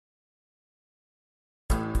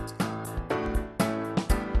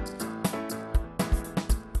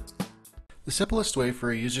The simplest way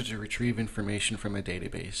for a user to retrieve information from a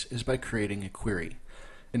database is by creating a query.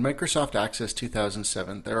 In Microsoft Access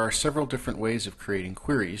 2007, there are several different ways of creating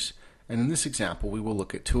queries, and in this example we will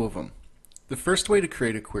look at two of them. The first way to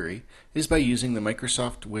create a query is by using the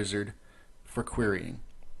Microsoft Wizard for querying.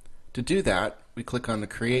 To do that, we click on the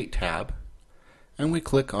Create tab, and we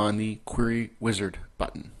click on the Query Wizard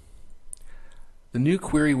button. The new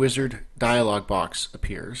Query Wizard dialog box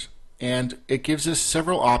appears, and it gives us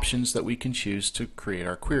several options that we can choose to create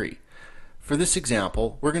our query. For this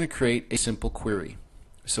example, we're going to create a simple query.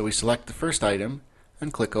 So we select the first item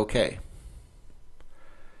and click OK.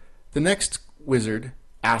 The next wizard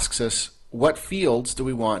asks us what fields do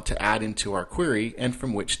we want to add into our query and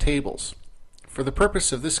from which tables. For the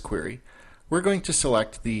purpose of this query, we're going to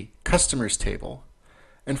select the Customers table,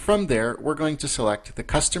 and from there we're going to select the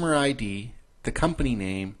customer ID, the company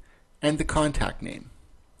name, and the contact name.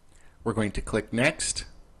 We're going to click Next,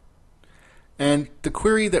 and the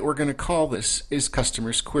query that we're going to call this is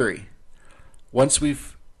Customers Query. Once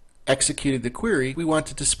we've executed the query, we want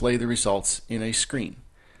to display the results in a screen.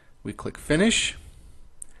 We click Finish,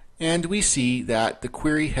 and we see that the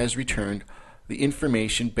query has returned the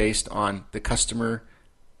information based on the customer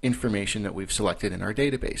information that we've selected in our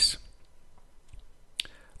database.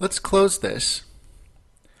 Let's close this.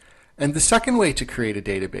 And the second way to create a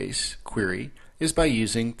database query is by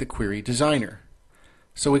using the Query Designer.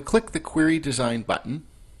 So we click the Query Design button,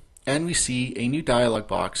 and we see a new dialog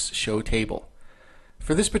box, Show Table.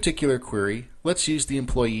 For this particular query, let's use the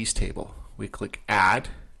Employees table. We click Add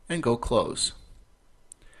and go Close.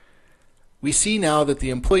 We see now that the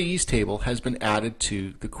Employees table has been added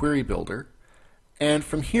to the Query Builder, and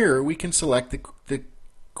from here we can select the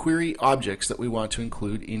query objects that we want to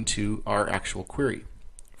include into our actual query.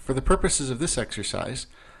 For the purposes of this exercise,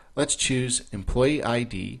 let's choose Employee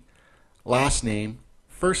ID, Last Name,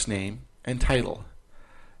 First Name, and Title.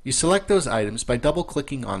 You select those items by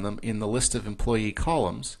double-clicking on them in the list of employee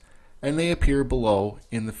columns, and they appear below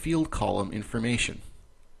in the field column information.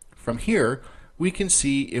 From here, we can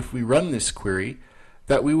see if we run this query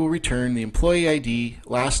that we will return the employee ID,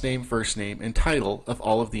 last name, first name, and title of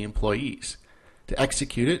all of the employees. To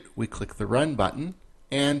execute it, we click the Run button,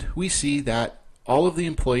 and we see that all of the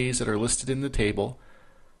employees that are listed in the table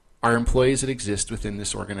are employees that exist within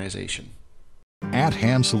this organization. At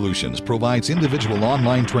Hand Solutions provides individual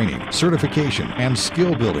online training, certification, and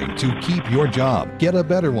skill building to keep your job, get a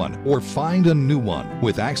better one, or find a new one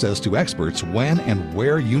with access to experts when and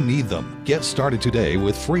where you need them. Get started today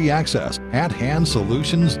with free access at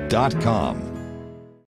handsolutions.com.